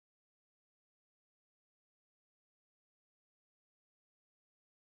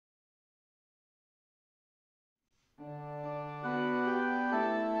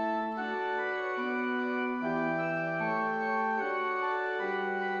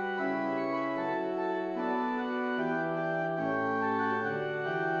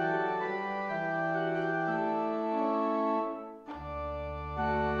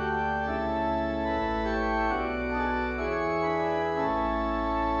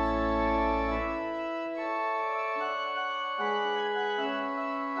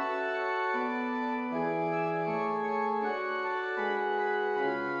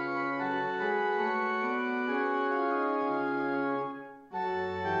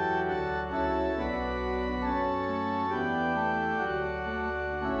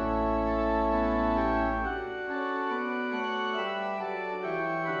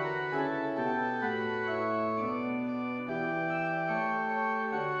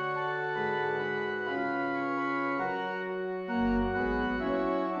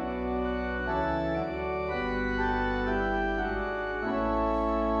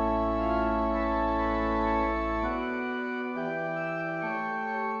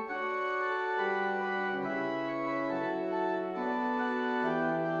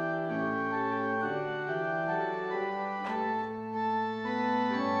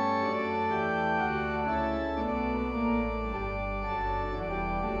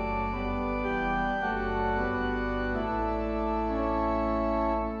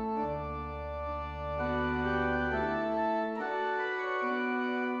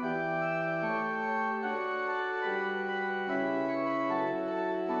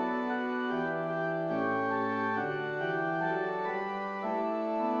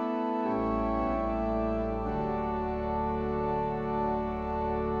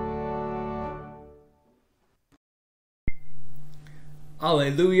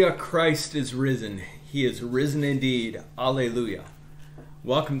Alleluia, Christ is risen. He is risen indeed. Alleluia.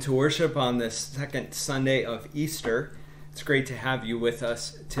 Welcome to worship on this second Sunday of Easter. It's great to have you with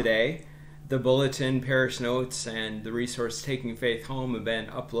us today. The bulletin, parish notes, and the resource Taking Faith Home have been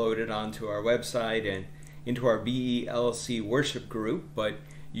uploaded onto our website and into our BELC worship group, but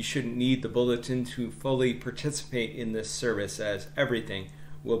you shouldn't need the bulletin to fully participate in this service, as everything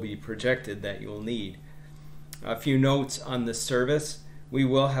will be projected that you'll need. A few notes on the service. We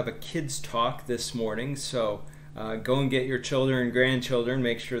will have a kids talk this morning, so go and get your children and grandchildren.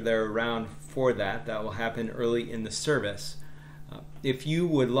 Make sure they're around for that. That will happen early in the service. If you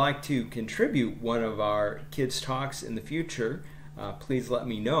would like to contribute one of our kids talks in the future, please let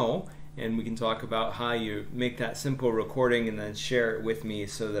me know, and we can talk about how you make that simple recording and then share it with me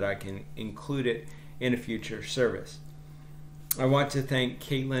so that I can include it in a future service. I want to thank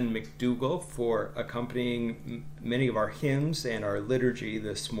Caitlin McDougall for accompanying many of our hymns and our liturgy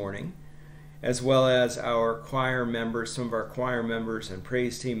this morning, as well as our choir members, some of our choir members and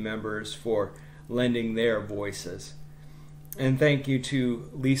praise team members for lending their voices. And thank you to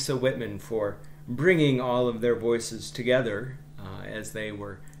Liisa Whitman for bringing all of their voices together as they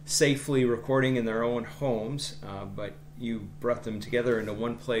were safely recording in their own homes, but you brought them together into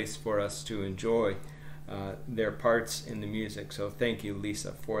one place for us to enjoy their parts in the music. So thank you,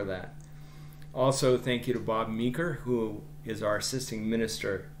 Liisa, for that. Also, thank you to Bob Meeker, who is our assisting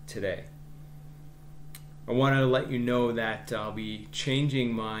minister today. I want to let you know that I'll be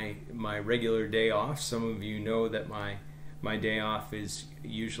changing my regular day off. Some of you know that my day off is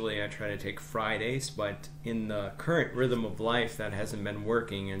usually I try to take Fridays, but in the current rhythm of life that hasn't been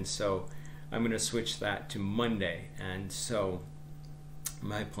working, and so I'm going to switch that to Monday. And so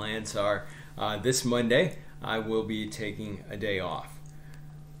my plans are this Monday I will be taking a day off.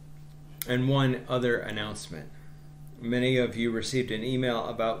 And one other announcement. Many of you received an email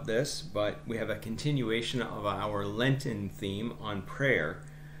about this, but we have a continuation of our Lenten theme on prayer,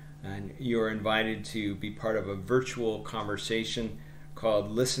 and you're invited to be part of a virtual conversation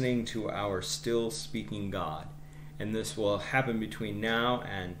called Listening to Our Still Speaking God. And this will happen between now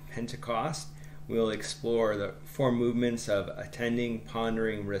and Pentecost. We'll explore the four movements of attending,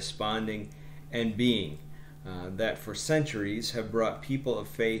 pondering, responding, and being that for centuries have brought people of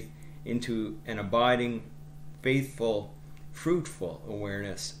faith into an abiding, faithful, fruitful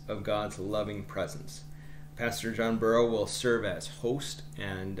awareness of God's loving presence. Pastor John Burow will serve as host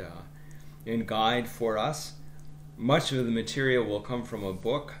and guide for us. Much of the material will come from a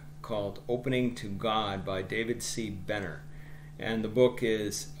book called Opening to God by David C. Benner. And the book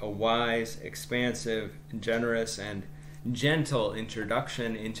is a wise, expansive, generous, and gentle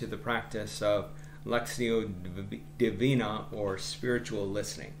introduction into the practice of Lectio Divina, or spiritual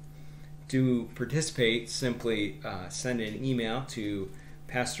listening. To participate, simply send an email to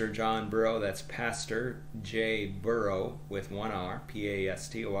Pastor John Burow, that's Pastor J. Burow with one R,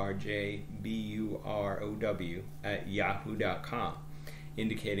 PastorJBurow at yahoo.com,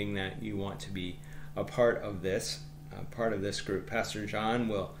 indicating that you want to be a part of this group. Pastor John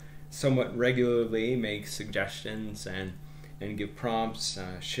will somewhat regularly make suggestions and give prompts,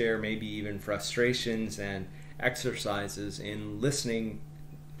 share maybe even frustrations and exercises in listening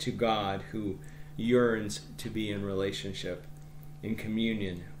to God, who yearns to be in relationship, in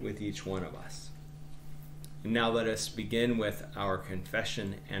communion with each one of us. And now let us begin with our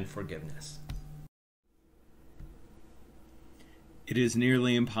confession and forgiveness. It is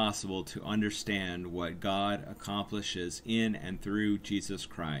nearly impossible to understand what God accomplishes in and through Jesus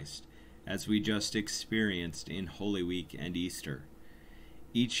Christ, as we just experienced in Holy Week and Easter.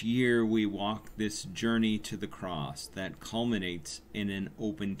 Each year we walk this journey to the cross that culminates in an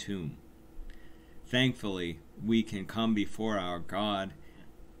open tomb. Thankfully, we can come before our God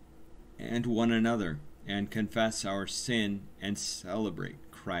and one another and confess our sin and celebrate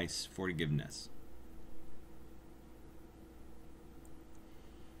Christ's forgiveness.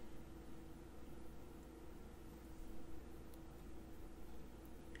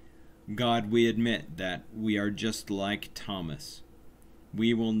 God, we admit that we are just like Thomas.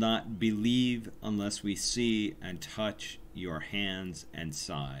 We will not believe unless we see and touch your hands and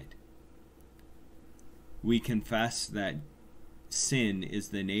side. We confess that sin is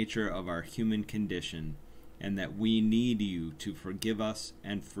the nature of our human condition and that we need you to forgive us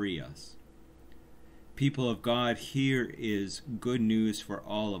and free us. People of God, here is good news for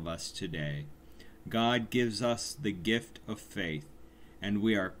all of us today. God gives us the gift of faith, and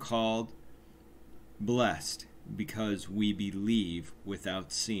we are called blessed because we believe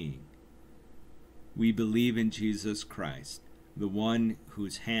without seeing. We believe in Jesus Christ, the one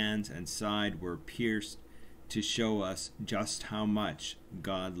whose hands and side were pierced to show us just how much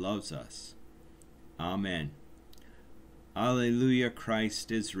God loves us. Amen. Alleluia, Christ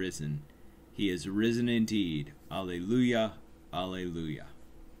is risen. He is risen indeed. Alleluia, alleluia.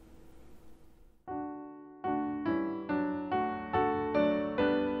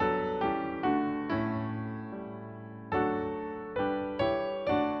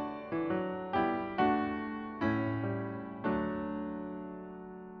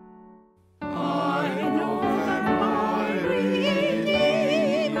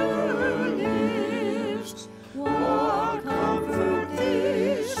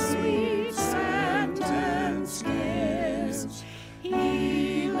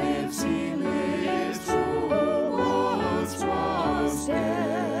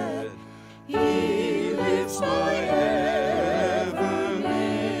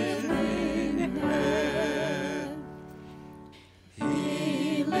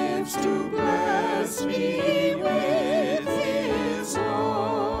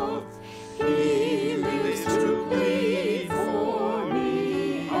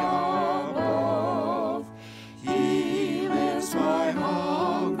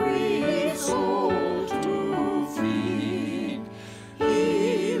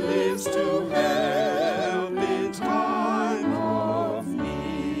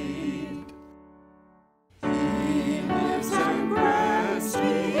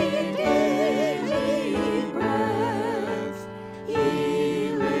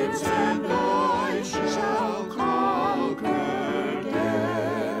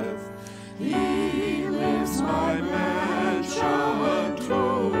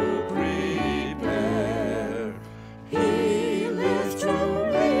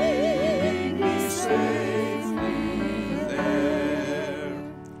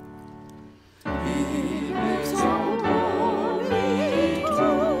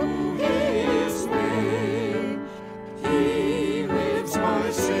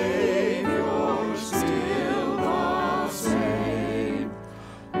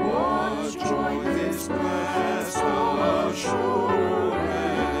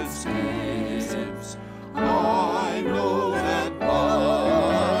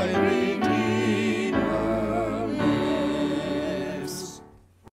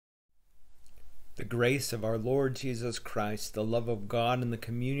 The grace of our Lord Jesus Christ, the love of God, and the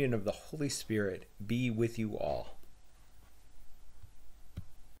communion of the Holy Spirit be with you all.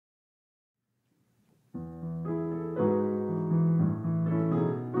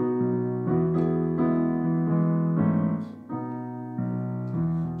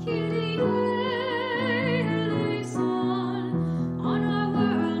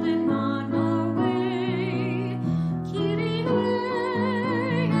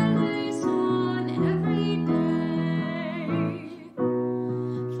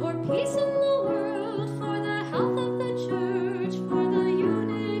 Peace in the world for the health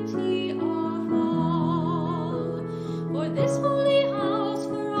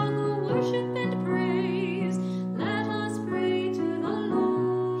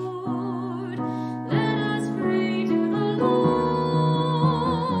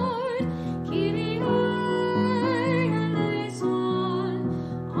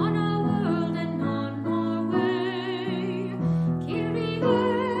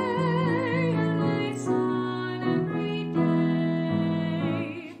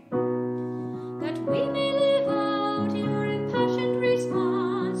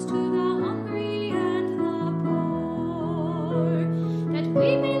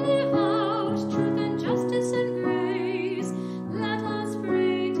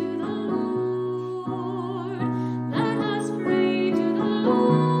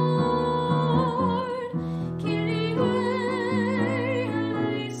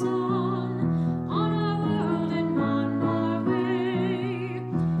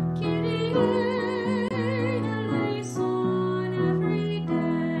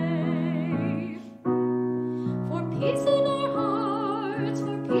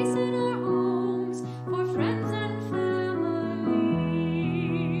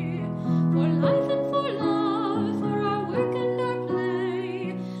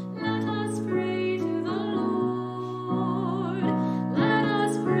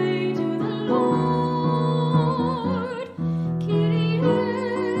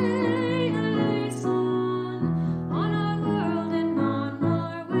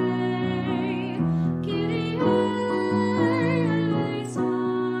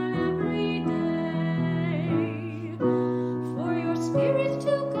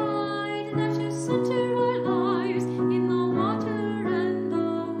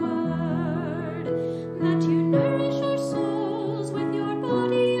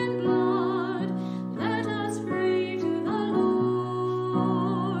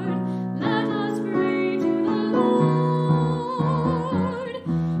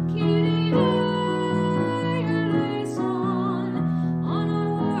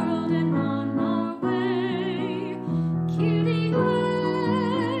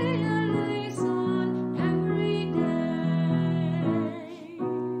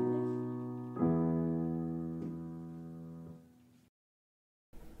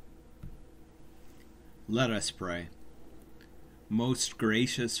Let us pray. Most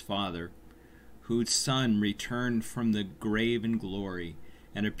gracious Father, whose Son returned from the grave in glory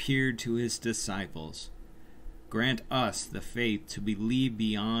and appeared to his disciples, grant us the faith to believe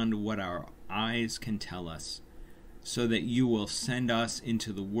beyond what our eyes can tell us, so that you will send us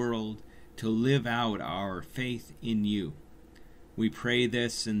into the world to live out our faith in you. We pray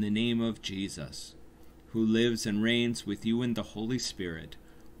this in the name of Jesus, who lives and reigns with you in the Holy Spirit,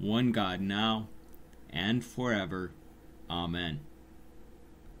 one God, now and forever. Amen.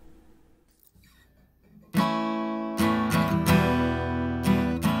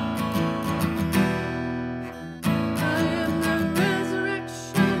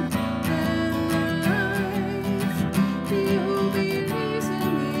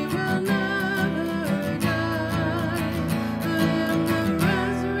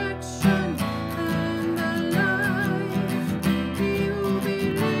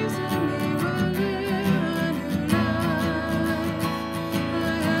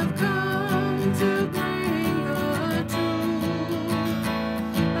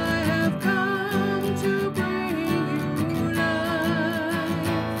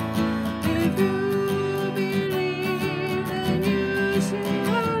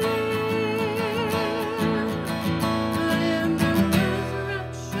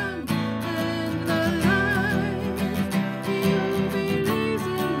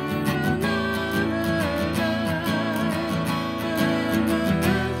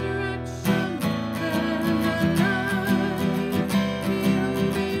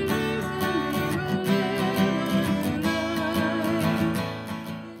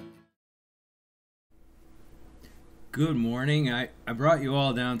 Good morning. I brought you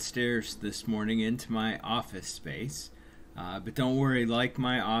all downstairs this morning into my office space. But don't worry, like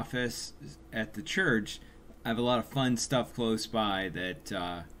my office at the church, I have a lot of fun stuff close by that,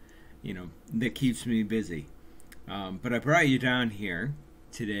 that keeps me busy. But I brought you down here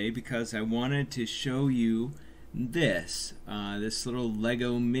today because I wanted to show you this little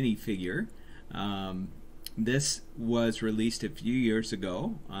Lego minifigure. This was released a few years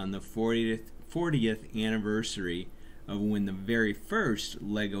ago on the 40th anniversary of when the very first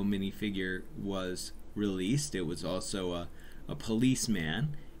Lego minifigure was released. It was also a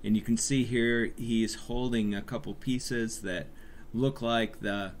policeman, and you can see here he is holding a couple pieces that look like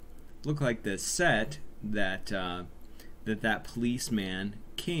the set that policeman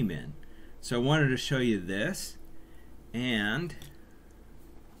came in. So I wanted to show you this, and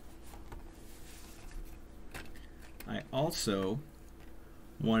I also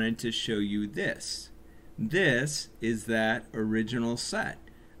wanted to show you this. This is that original set.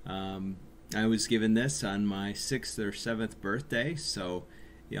 I was given this on my 6th or 7th birthday, so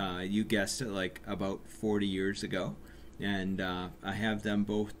you guessed it, like about 40 years ago. And I have them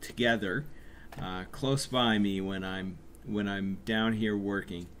both together close by me when I'm down here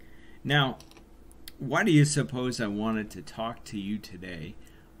working. Now, why do you suppose I wanted to talk to you today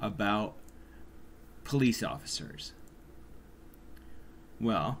about police officers?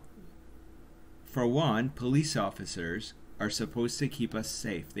 Well, for one, police officers are supposed to keep us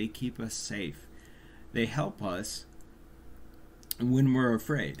safe. They keep us safe. They help us when we're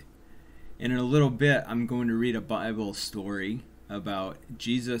afraid. And in a little bit, I'm going to read a Bible story about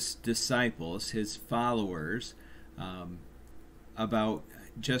Jesus' disciples, his followers, about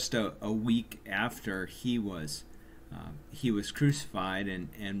just a week after he was crucified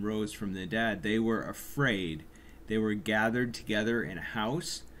and rose from the dead. They were afraid. They were gathered together in a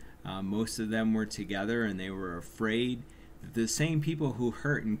house. Most of them were together, and they were afraid that the same people who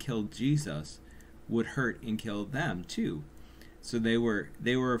hurt and killed Jesus would hurt and kill them too. So they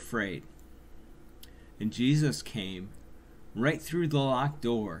were afraid. And Jesus came right through the locked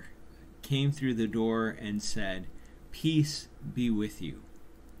door, came through the door and said, "Peace be with you.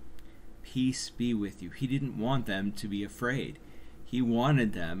 Peace be with you." He didn't want them to be afraid. He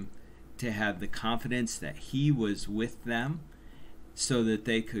wanted them to have the confidence that he was with them, so that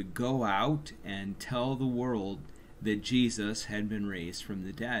they could go out and tell the world that Jesus had been raised from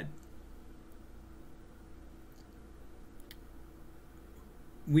the dead.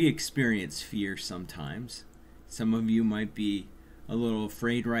 We experience fear sometimes. Some of you might be a little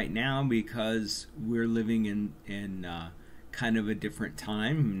afraid right now because we're living in kind of a different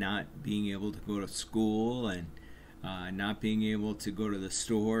time, not being able to go to school and not being able to go to the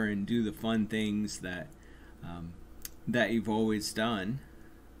store and do the fun things that you've always done.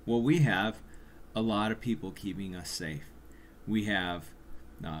 Well, we have a lot of people keeping us safe. We have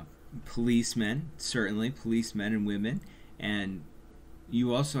policemen, certainly policemen and women, and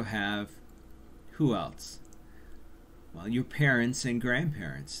you also have, who else? Well, your parents and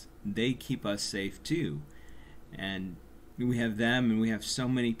grandparents. they keep us safe too. And we have them, and we have so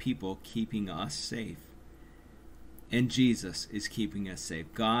many people keeping us safe. And Jesus is keeping us safe.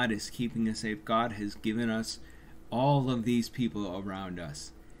 God is keeping us safe. God has given us all of these people around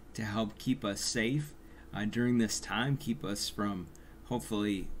us to help keep us safe during this time, keep us from,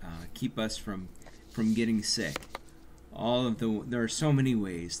 hopefully, keep us from getting sick. There are so many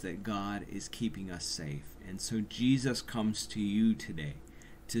ways that God is keeping us safe. And so Jesus comes to you today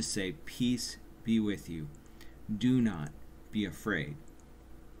to say, peace be with you. Do not be afraid.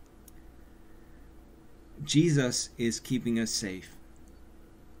 Jesus is keeping us safe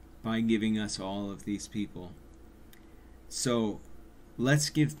by giving us all of these people. So let's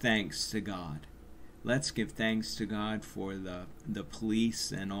give thanks to God. Let's give thanks to God for the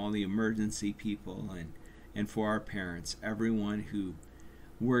police and all the emergency people, and for our parents, everyone who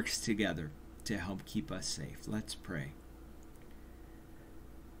works together to help keep us safe. Let's pray.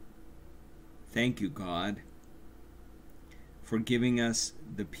 Thank you, God, for giving us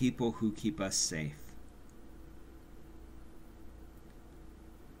the people who keep us safe.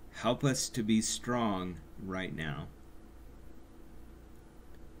 Help us to be strong right now,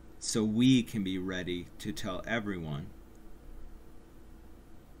 so we can be ready to tell everyone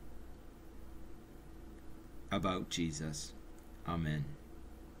about Jesus. Amen.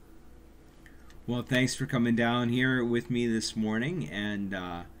 Well, thanks for coming down here with me this morning, and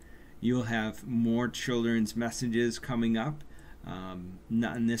you'll have more children's messages coming up.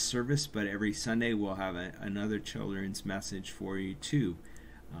 Not in this service, but every Sunday we'll have another children's message for you too,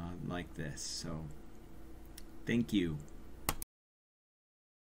 like this. So, thank you.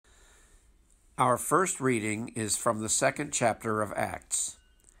 Our first reading is from the 2nd chapter of Acts.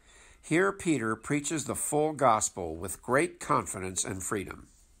 Here Peter preaches the full gospel with great confidence and freedom.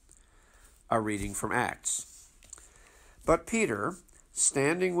 A reading from Acts. But Peter,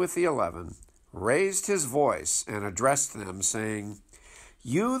 standing with the 11, raised his voice and addressed them, saying,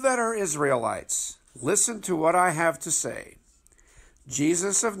 "You that are Israelites, listen to what I have to say.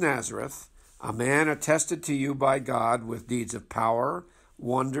 Jesus of Nazareth, a man attested to you by God with deeds of power,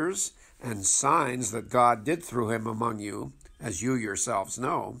 wonders, and signs that God did through him among you, as you yourselves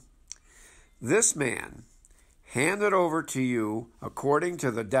know. This man, handed over to you according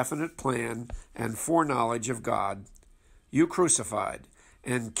to the definite plan and foreknowledge of God, you crucified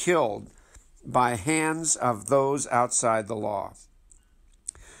and killed by hands of those outside the law.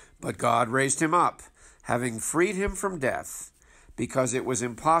 But God raised him up, having freed him from death, because it was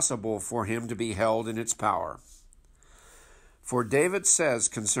impossible for him to be held in its power. For David says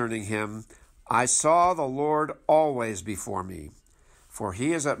concerning him, I saw the Lord always before me, for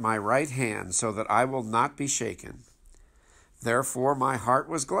he is at my right hand, so that I will not be shaken. Therefore my heart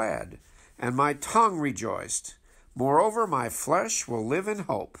was glad, and my tongue rejoiced. Moreover, my flesh will live in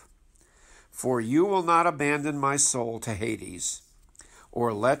hope. For you will not abandon my soul to Hades,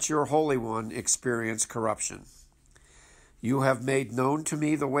 or let your Holy One experience corruption. You have made known to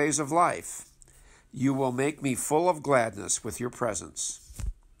me the ways of life. You will make me full of gladness with your presence.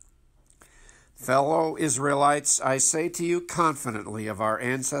 Fellow Israelites, I say to you confidently of our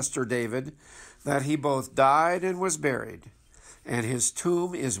ancestor David, that he both died and was buried, and his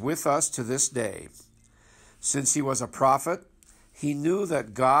tomb is with us to this day. Since he was a prophet, he knew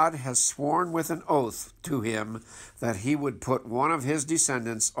that God has sworn with an oath to him that he would put one of his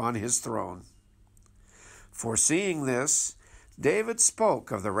descendants on his throne. Foreseeing this, David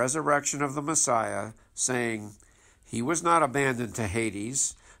spoke of the resurrection of the Messiah, saying, He was not abandoned to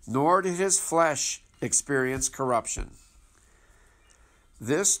Hades, nor did his flesh experience corruption.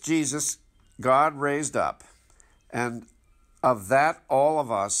 This Jesus God raised up, and of that all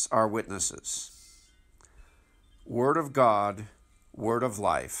of us are witnesses. Word of God, word of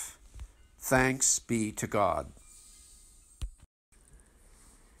life. Thanks be to God.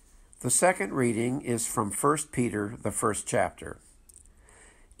 The second reading is from 1 Peter, the 1st chapter.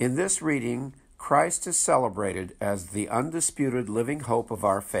 In this reading, Christ is celebrated as the undisputed living hope of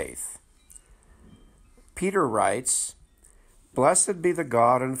our faith. Peter writes, Blessed be the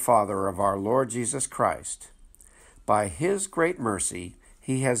God and Father of our Lord Jesus Christ. By his great mercy,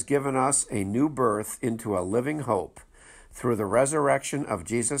 he has given us a new birth into a living hope through the resurrection of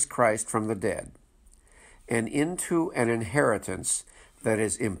Jesus Christ from the dead, and into an inheritance that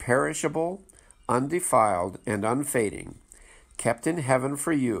is imperishable, undefiled, and unfading, kept in heaven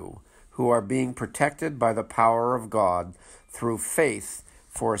for you, who are being protected by the power of God through faith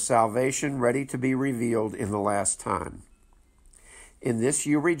for a salvation ready to be revealed in the last time. In this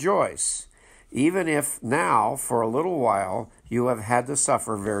you rejoice, even if now, for a little while, you have had to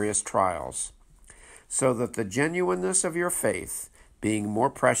suffer various trials, so that the genuineness of your faith, being more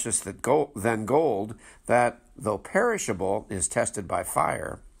precious than gold, that, though perishable, is tested by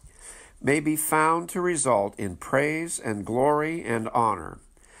fire, may be found to result in praise and glory and honor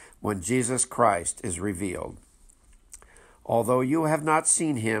when Jesus Christ is revealed. Although you have not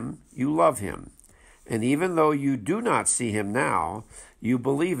seen him, you love him, and even though you do not see him now, you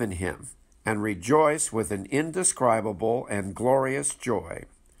believe in him and rejoice with an indescribable and glorious joy,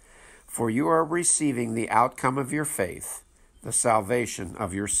 for you are receiving the outcome of your faith, the salvation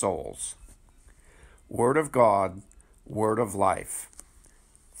of your souls. Word of God, word of life.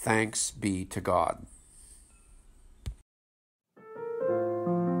 Thanks be to God.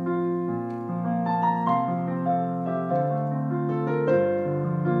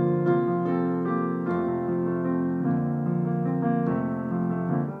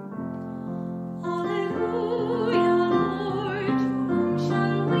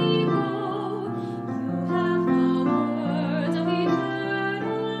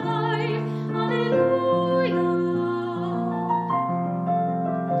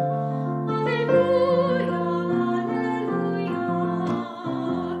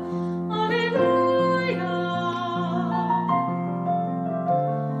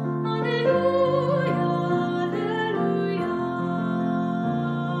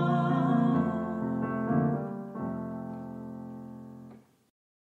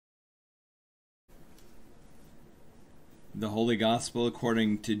 The Holy Gospel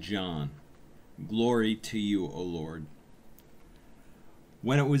according to John. Glory to you, O Lord.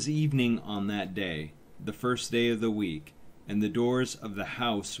 When it was evening on that day, the first day of the week, and the doors of the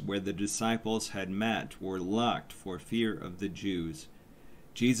house where the disciples had met were locked for fear of the Jews,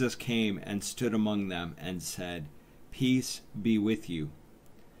 Jesus came and stood among them and said, "Peace be with you."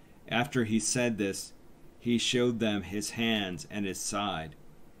 After he said this, he showed them his hands and his side.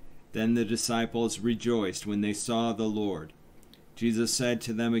 Then the disciples rejoiced when they saw the Lord. Jesus said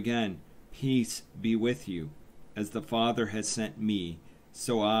to them again, "Peace be with you. As the Father has sent me,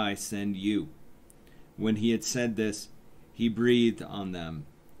 so I send you." When he had said this, he breathed on them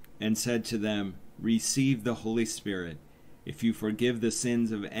and said to them, "Receive the Holy Spirit. If you forgive the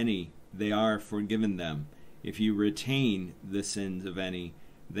sins of any, they are forgiven them. If you retain the sins of any,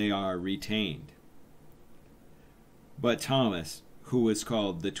 they are retained." But Thomas, who was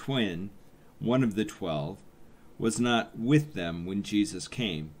called the twin, one of the 12, was not with them when Jesus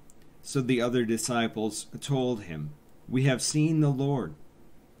came. So the other disciples told him, "We have seen the Lord."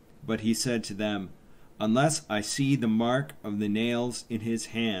 But he said to them, "Unless I see the mark of the nails in his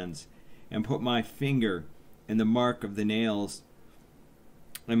hands, and put my finger in the mark of the nails,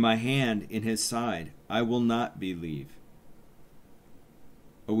 and my hand in his side, I will not believe."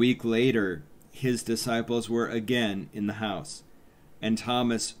 A week later, his disciples were again in the house, and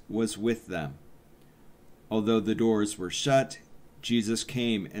Thomas was with them. Although the doors were shut, Jesus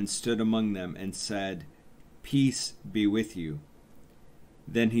came and stood among them and said, "Peace be with you."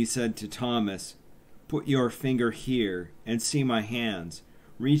 Then he said to Thomas, "Put your finger here and see my hands.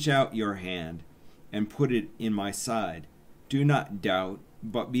 Reach out your hand and put it in my side. Do not doubt,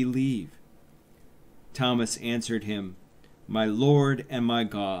 but believe." Thomas answered him, "My Lord and my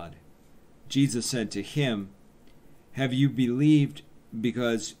God." Jesus said to him, "Have you believed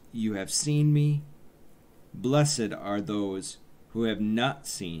because you have seen me? Blessed are those who have not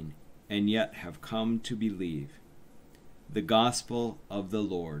seen and yet have come to believe." The Gospel of the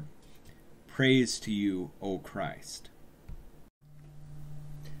Lord. Praise to you, O Christ.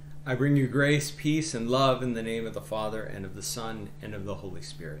 I bring you grace, peace, and love in the name of the Father, and of the Son, and of the Holy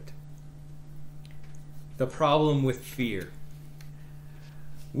Spirit. The problem with fear.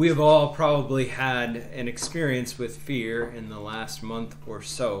 We have all probably had an experience with fear in the last month or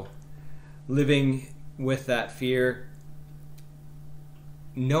so, living with that fear,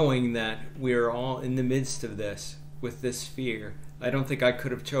 knowing that we are all in the midst of this, with this fear. I don't think I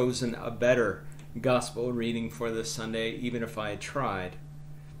could have chosen a better gospel reading for this Sunday, even if I had tried.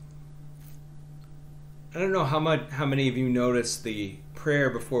 I don't know how many of you noticed the prayer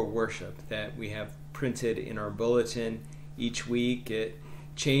before worship that we have printed in our bulletin each week. It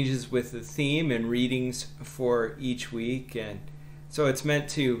changes with the theme and readings for each week, and so it's meant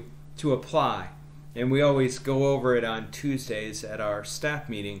to apply. And we always go over it on Tuesdays at our staff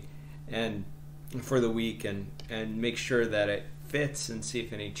meeting and for the week and make sure that it fits and see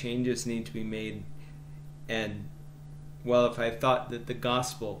if any changes need to be made. And well, if I thought that the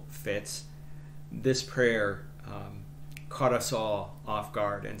gospel fits, this prayer caught us all off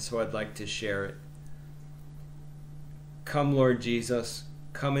guard, and so I'd like to share it. Come, Lord Jesus,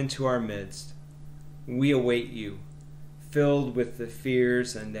 come into our midst. We await you, filled with the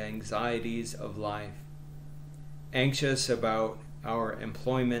fears and anxieties of life, anxious about our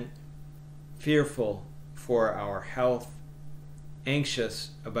employment, fearful for our health,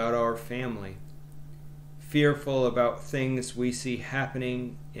 anxious about our family, fearful about things we see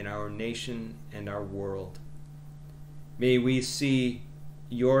happening in our nation and our world. May we see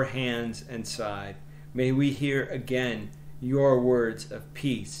your hands and side. May we hear again your words of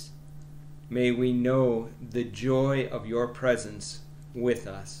peace. May we know the joy of your presence with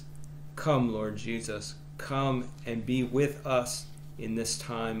us. Come, Lord Jesus, come and be with us in this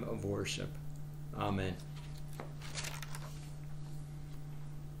time of worship. Amen.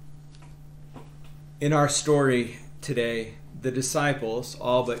 In our story today, the disciples,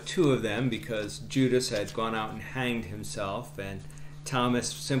 all but two of them, because Judas had gone out and hanged himself and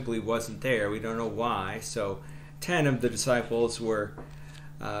Thomas simply wasn't there. We don't know why. So 10 of the disciples were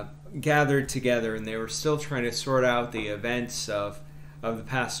gathered together, and they were still trying to sort out the events of the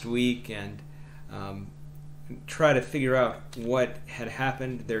past week and try to figure out what had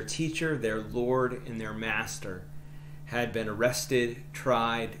happened. Their teacher, their Lord, and their master had been arrested,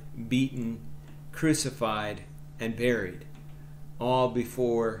 tried, beaten, crucified, and buried, all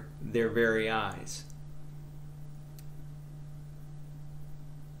before their very eyes.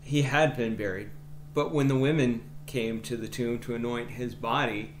 He had been buried, but when the women came to the tomb to anoint his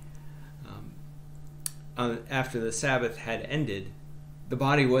body, after the Sabbath had ended, the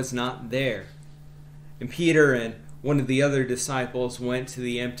body was not there. And Peter and one of the other disciples went to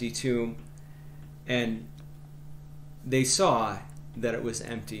the empty tomb, and they saw that it was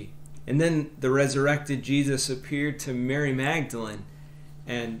empty. And then the resurrected Jesus appeared to Mary Magdalene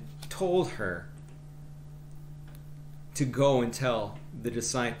and told her to go and tell the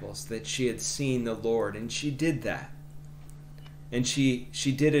disciples that she had seen the Lord. And she did that. And she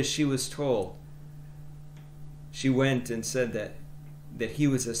did as she was told. She went and said that he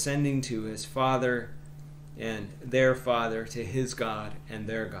was ascending to his Father and their Father, to his God and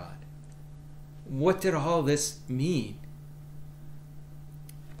their God. What did all this mean?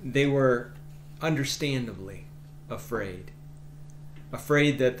 They were understandably afraid.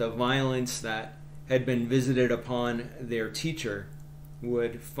 Afraid that the violence that had been visited upon their teacher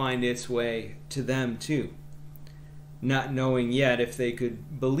would find its way to them too, not knowing yet if they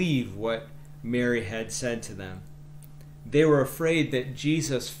could believe what Mary had said to them. They were afraid that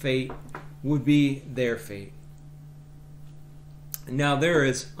Jesus' fate would be their fate. Now there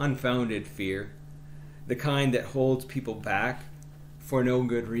is unfounded fear, the kind that holds people back for no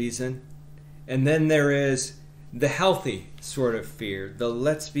good reason. And then there is the healthy sort of fear, the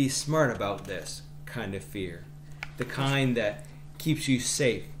let's be smart about this kind of fear, the kind that keeps you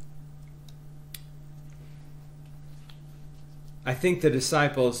safe. I think the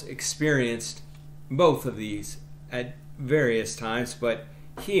disciples experienced both of these at various times, but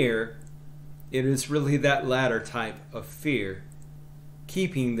here it is really that latter type of fear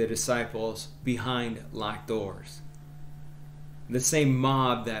keeping the disciples behind locked doors. The same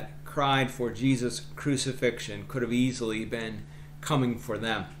mob that cried for Jesus' crucifixion could have easily been coming for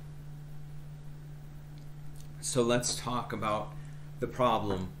them. So let's talk about the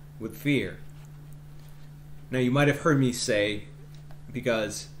problem with fear. Now you might have heard me say,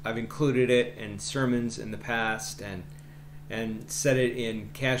 because I've included it in sermons in the past and said it in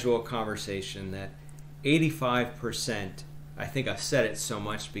casual conversation, that 85%, I think I've said it so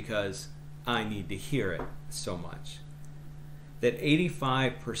much because I need to hear it so much, that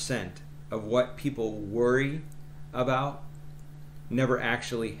 85% of what people worry about never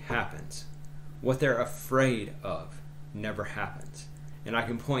actually happens. What they're afraid of never happens. And I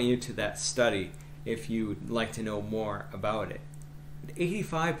can point you to that study if you'd like to know more about it.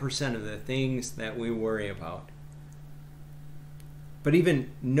 85% of the things that we worry about. But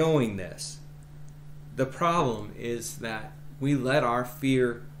even knowing this, the problem is that we let our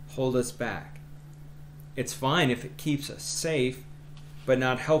fear hold us back. It's fine if it keeps us safe, but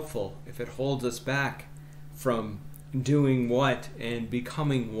not helpful if it holds us back from doing what and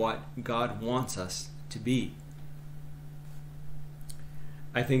becoming what God wants us to be.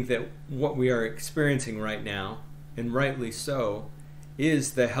 I think that what we are experiencing right now, and rightly so,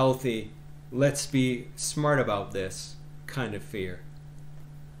 is the healthy, let's be smart about this kind of fear.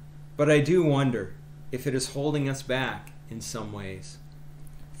 But I do wonder if it is holding us back in some ways.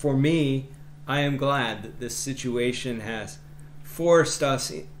 For me, I am glad that this situation has forced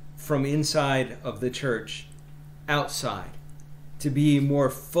us from inside of the church outside to be more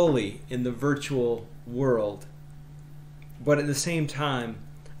fully in the virtual world. But at the same time,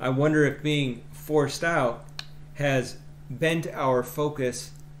 I wonder if being forced out has bent our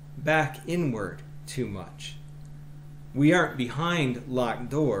focus back inward too much. We aren't behind locked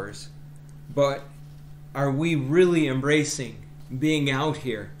doors, but are we really embracing being out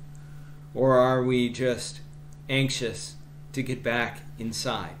here? Or are we just anxious to get back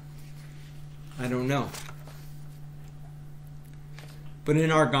inside? I don't know. But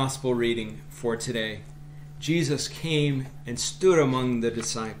in our gospel reading for today, Jesus came and stood among the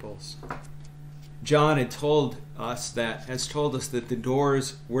disciples. John has told us that the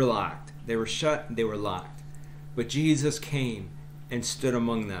doors were locked. They were shut, they were locked. But Jesus came and stood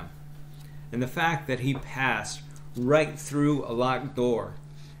among them. And the fact that he passed right through a locked door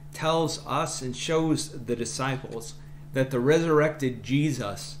tells us and shows the disciples that the resurrected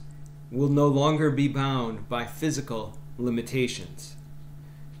Jesus will no longer be bound by physical limitations.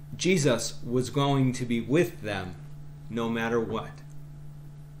 Jesus was going to be with them no matter what.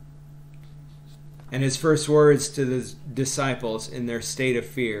 And his first words to the disciples in their state of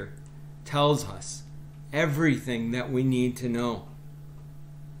fear tells us everything that we need to know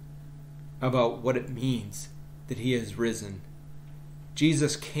about what it means that he has risen.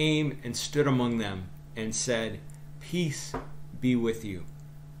 Jesus came and stood among them and said, "Peace be with you."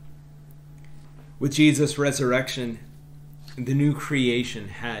 With Jesus' resurrection, the new creation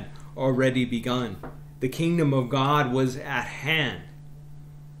had already begun. The kingdom of God was at hand.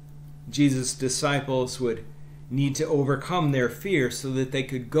 Jesus' disciples would need to overcome their fear so that they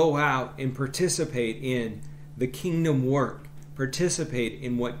could go out and participate in the kingdom work, participate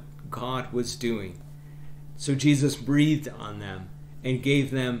in what God was doing. So Jesus breathed on them and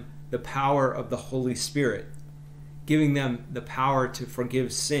gave them the power of the Holy Spirit, giving them the power to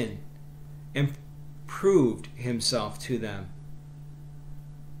forgive sin, and proved himself to them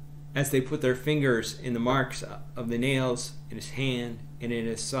as they put their fingers in the marks of the nails in his hand and in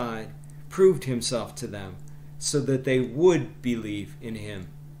his side, proved himself to them so that they would believe in him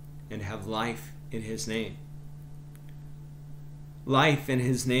and have life in his name. Life in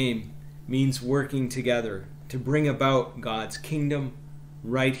his name means working together to bring about God's kingdom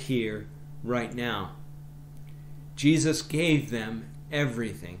right here, right now. Jesus gave them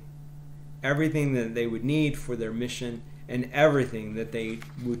everything that they would need for their mission and everything that they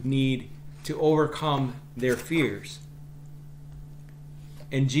would need to overcome their fears.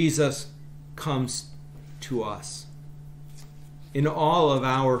 And Jesus comes to us in all of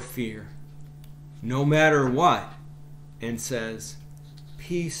our fear, no matter what, and says,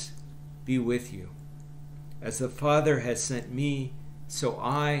 "Peace be with you. As the Father has sent me, so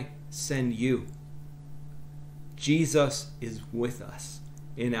I send you." Jesus is with us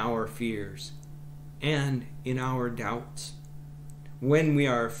in our fears and in our doubts. When we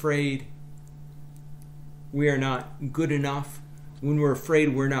are afraid we are not good enough, when we're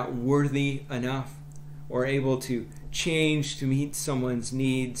afraid we're not worthy enough or able to change to meet someone's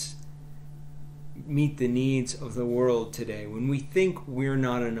needs, meet the needs of the world today, when we think we're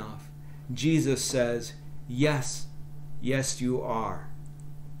not enough, Jesus says, yes, yes you are.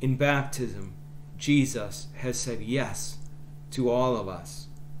 In baptism, Jesus has said yes to all of us.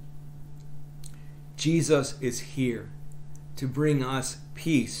 Jesus is here to bring us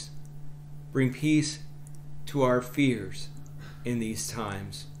peace, bring peace to our fears in these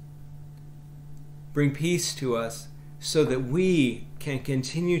times. Bring peace to us so that we can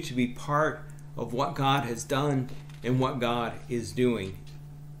continue to be part of what God has done and what God is doing,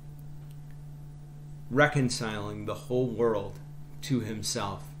 reconciling the whole world to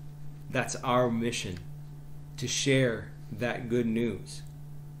himself. That's our mission, to share that good news.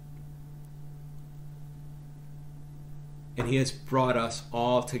 And he has brought us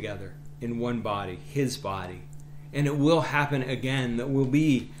all together in one body, his body. And it will happen again, that we'll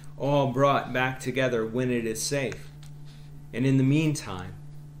be all brought back together when it is safe. And in the meantime,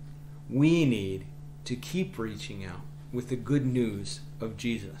 we need to keep reaching out with the good news of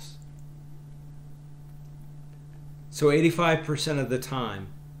Jesus. So 85% of the time,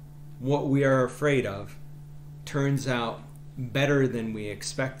 what we are afraid of turns out better than we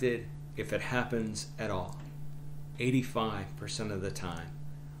expected if it happens at all. 85% of the time.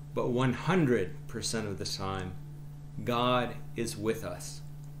 But 100% of the time, God is with us.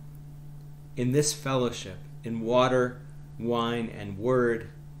 In this fellowship, in water, wine, and word,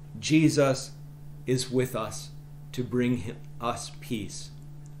 Jesus is with us to bring us peace.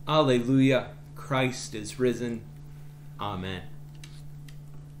 Alleluia, Christ is risen. Amen.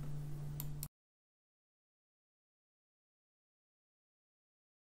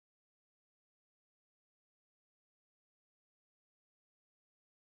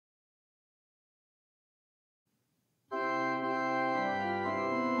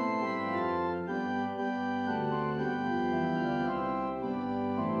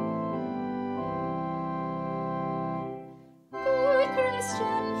 Good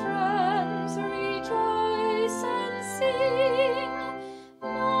Christian friends, rejoice and sing.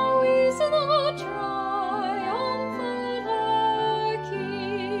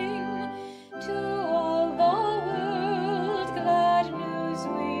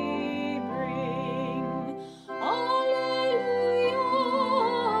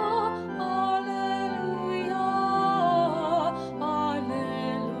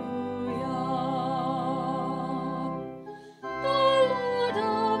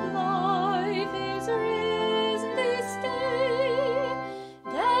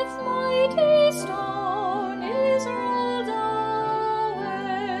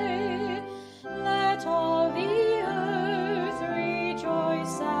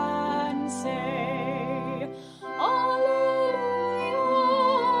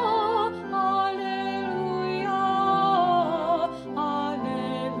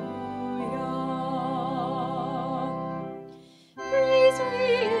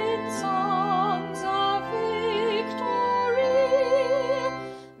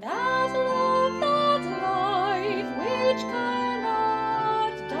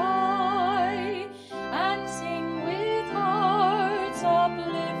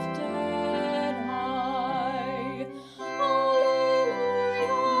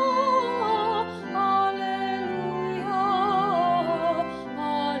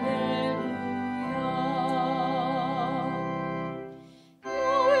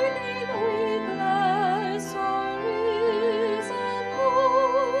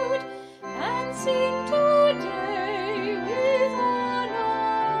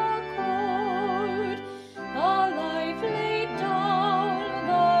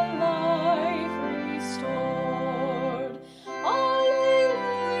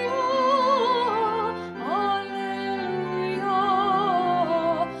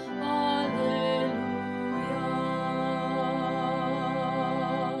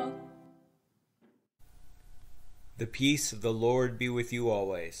 The peace of the Lord be with you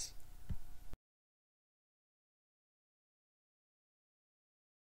always.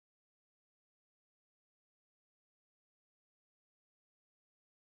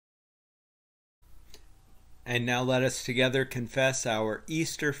 And now let us together confess our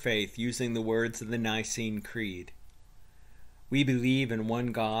Easter faith using the words of the Nicene Creed. We believe in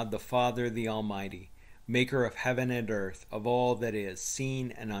one God, the Father, the Almighty, maker of heaven and earth, of all that is,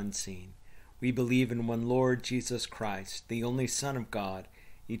 seen and unseen. We believe in one Lord Jesus Christ, the only Son of God,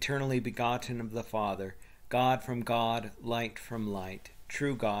 eternally begotten of the Father, God from God, light from light,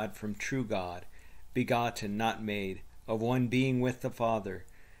 true God from true God, begotten, not made, of one being with the Father.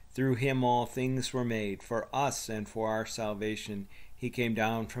 Through him all things were made. For us and for our salvation he came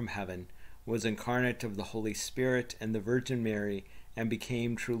down from heaven, was incarnate of the Holy Spirit and the Virgin Mary, and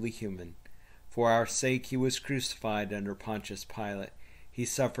became truly human. For our sake he was crucified under Pontius Pilate. He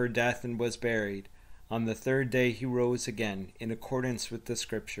suffered death and was buried. On the third day he rose again, in accordance with the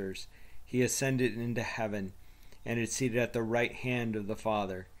Scriptures. He ascended into heaven, and is seated at the right hand of the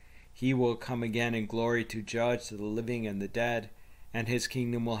Father. He will come again in glory to judge the living and the dead, and his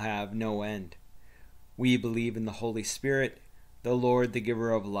kingdom will have no end. We believe in the Holy Spirit, the Lord, the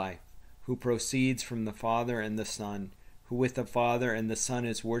giver of life, who proceeds from the Father and the Son, who with the Father and the Son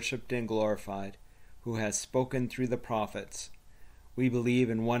is worshipped and glorified, who has spoken through the prophets. We believe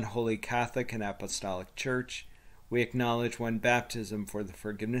in one holy Catholic and Apostolic Church. We acknowledge one baptism for the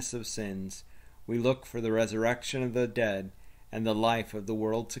forgiveness of sins. We look for the resurrection of the dead and the life of the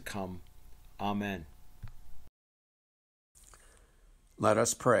world to come. Amen. Let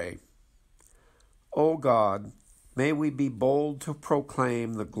us pray. O God, may we be bold to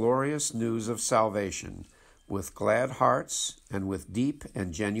proclaim the glorious news of salvation with glad hearts and with deep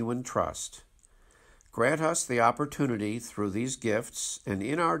and genuine trust. Grant us the opportunity through these gifts and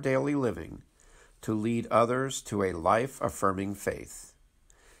in our daily living to lead others to a life-affirming faith.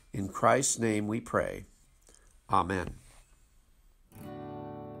 In Christ's name we pray. Amen.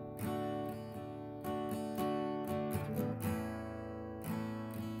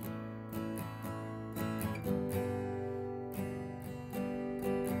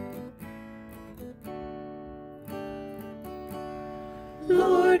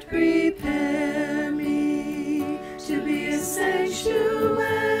 Lord, prepare me to be a sanctuary,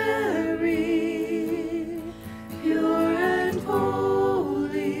 pure and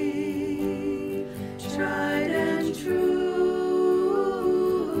holy, tried and true.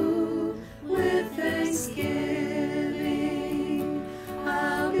 With thanksgiving,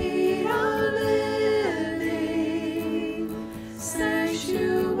 I'll be a living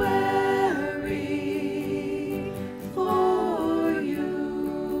sanctuary for you.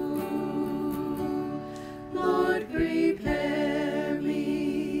 Lord, prepare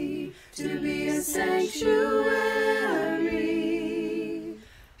me to be a sanctuary,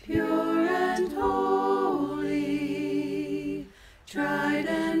 pure and holy, tried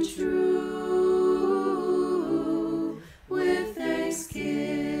and true. With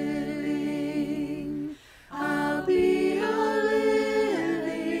thanksgiving, I'll be a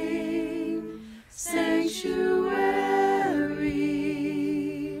living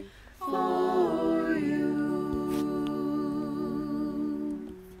sanctuary for you.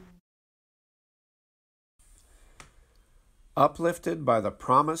 Uplifted by the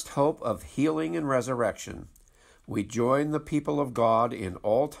promised hope of healing and resurrection, we join the people of God in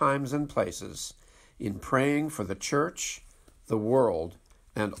all times and places in praying for the church, the world,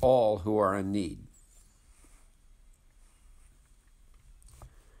 and all who are in need.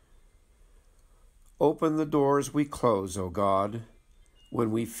 Open the doors we close, O God,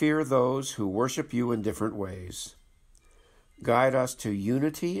 when we fear those who worship you in different ways. Guide us to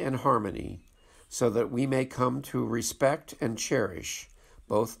unity and harmony, so that we may come to respect and cherish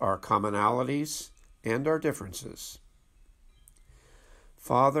both our commonalities and our differences.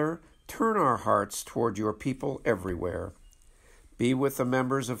 Father, turn our hearts toward your people everywhere. Be with the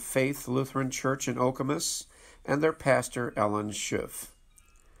members of Faith Lutheran Church in Okemos and their pastor, Ellen Schiff.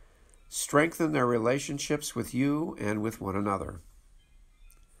 Strengthen their relationships with you and with one another.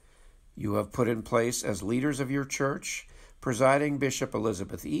 You have put in place as leaders of your church presiding Bishop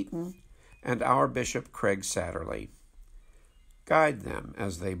Elizabeth Eaton and our Bishop Craig Satterley. Guide them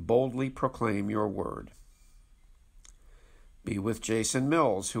as they boldly proclaim your word. Be with Jason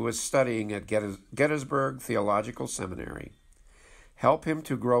Mills, who is studying at Gettysburg Theological Seminary. Help him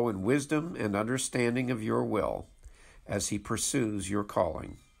to grow in wisdom and understanding of your will as he pursues your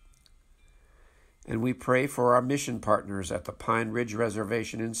calling. And we pray for our mission partners at the Pine Ridge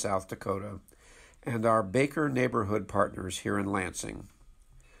Reservation in South Dakota and our Baker neighborhood partners here in Lansing.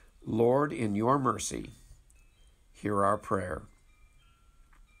 Lord, in your mercy, hear our prayer.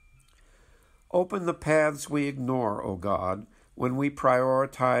 Open the paths we ignore, O God, when we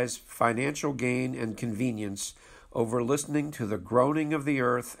prioritize financial gain and convenience over listening to the groaning of the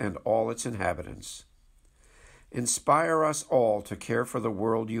earth and all its inhabitants. Inspire us all to care for the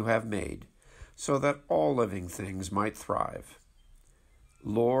world you have made, so that all living things might thrive.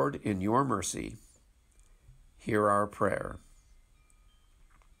 Lord, in your mercy, hear our prayer.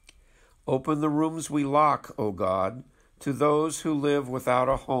 Open the rooms we lock, O God, to those who live without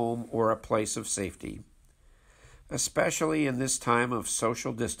a home or a place of safety. Especially in this time of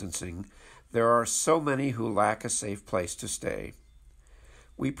social distancing, there are so many who lack a safe place to stay.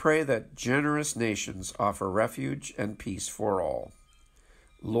 We pray that generous nations offer refuge and peace for all.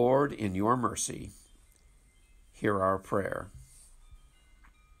 Lord, in your mercy, hear our prayer.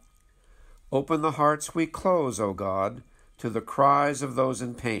 Open the hearts we close, O God, to the cries of those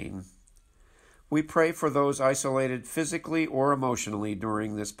in pain. We pray for those isolated physically or emotionally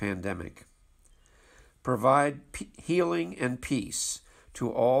during this pandemic. Provide healing and peace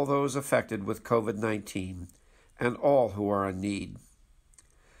to all those affected with COVID-19 and all who are in need.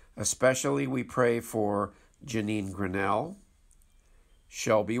 Especially we pray for Janine Grinnell,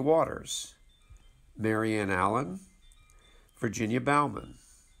 Shelby Waters, Marianne Allen, Virginia Bauman,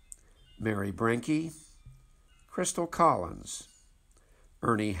 Mary Brenke, Crystal Collins,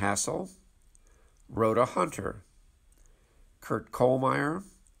 Ernie Hassel, Rhoda Hunter, Kurt Kohlmeyer,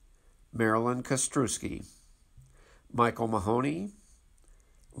 Marilyn Kostrowski, Michael Mahoney,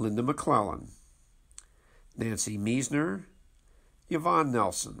 Linda McClellan, Nancy Meisner, Yvonne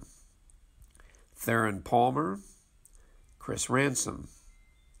Nelson, Theron Palmer, Chris Ransom,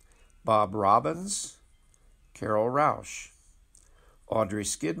 Bob Robbins, Carol Roush, Audrey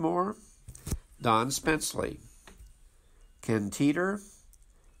Skidmore, Don Spenceley, Ken Teeter,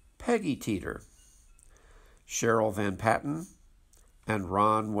 Peggy Teeter, Cheryl Van Patten, and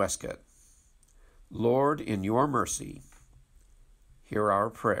Ron Westcott. Lord, in your mercy, hear our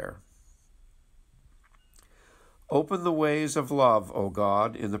prayer. Open the ways of love, O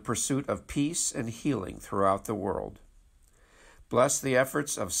God, in the pursuit of peace and healing throughout the world. Bless the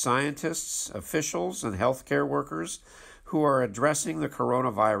efforts of scientists, officials, and healthcare workers who are addressing the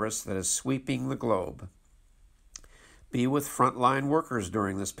coronavirus that is sweeping the globe. Be with frontline workers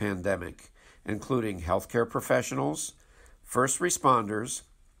during this pandemic, including healthcare professionals, first responders,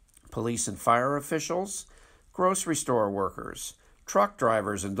 police and fire officials, grocery store workers, truck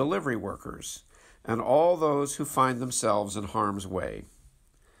drivers and delivery workers, and all those who find themselves in harm's way.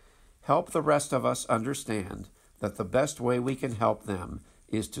 Help the rest of us understand that the best way we can help them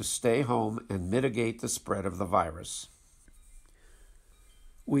is to stay home and mitigate the spread of the virus.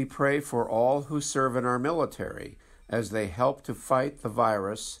 We pray for all who serve in our military as they help to fight the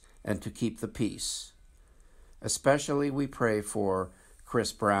virus and to keep the peace. Especially we pray for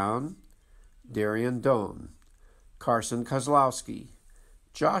Chris Brown, Darian Doan, Carson Kozlowski,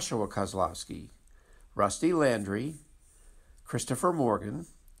 Joshua Kozlowski, Rusty Landry, Christopher Morgan,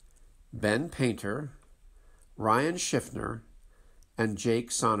 Ben Painter, Ryan Schiffner, and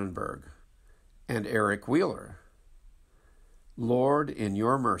Jake Sonnenberg, and Eric Wheeler. Lord, in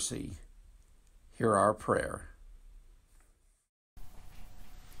your mercy, hear our prayer.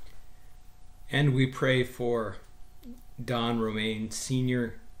 And we pray for Don Romaine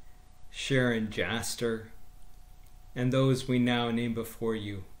Sr., Sharon Jaster, and those we now name before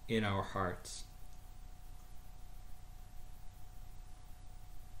you in our hearts.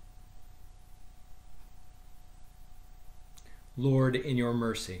 Lord, in your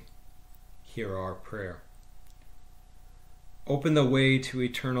mercy, hear our prayer. Open the way to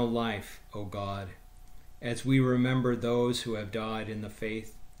eternal life, O God, as we remember those who have died in the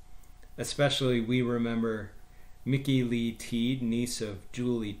faith. Especially we remember Mickey Lee Teed, niece of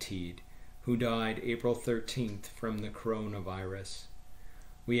Julie Teed, who died April 13th from the coronavirus.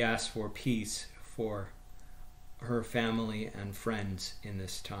 We ask for peace for her family and friends in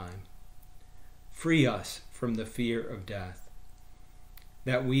this time. Free us from the fear of death,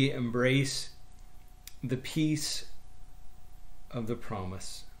 that we embrace the peace of the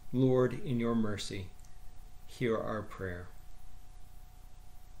promise. Lord, in your mercy, hear our prayer.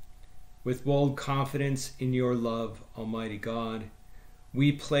 With bold confidence in your love, Almighty God,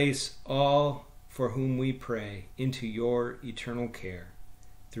 we place all for whom we pray into your eternal care.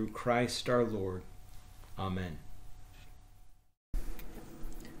 Through Christ our Lord. Amen.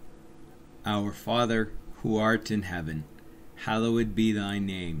 Our Father, who art in heaven, hallowed be thy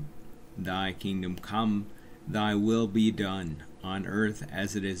name. Thy kingdom come, thy will be done, on earth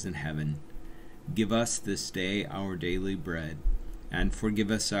as it is in heaven. Give us this day our daily bread, and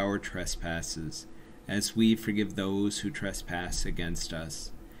forgive us our trespasses, as we forgive those who trespass against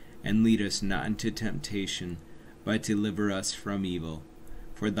us. And lead us not into temptation, but deliver us from evil.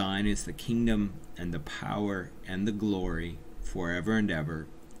 For thine is the kingdom, and the power, and the glory, forever and ever.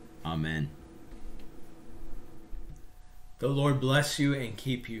 Amen. The Lord bless you and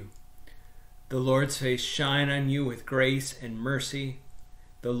keep you. The Lord's face shine on you with grace and mercy.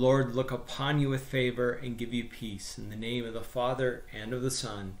 The Lord look upon you with favor and give you peace. In the name of the Father, and of the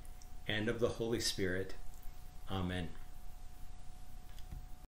Son, and of the Holy Spirit. Amen.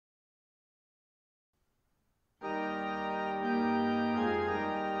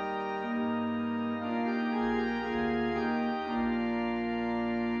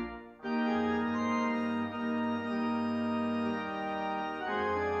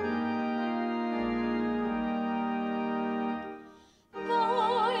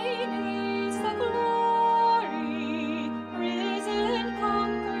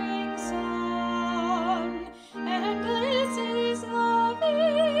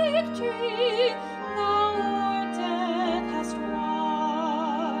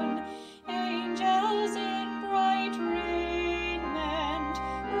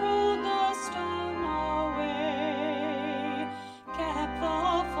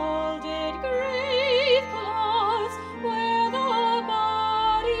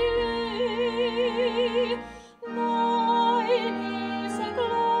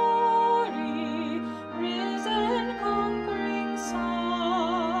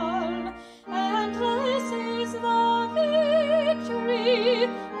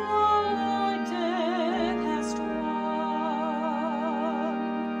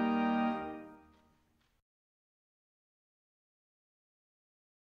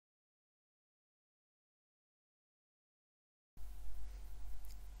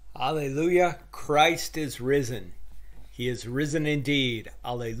 Alleluia, Christ is risen. He is risen indeed.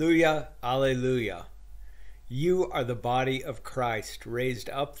 Alleluia, alleluia. You are the body of Christ, raised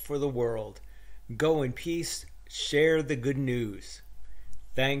up for the world. Go in peace, share the good news.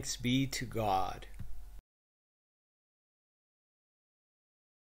 Thanks be to God.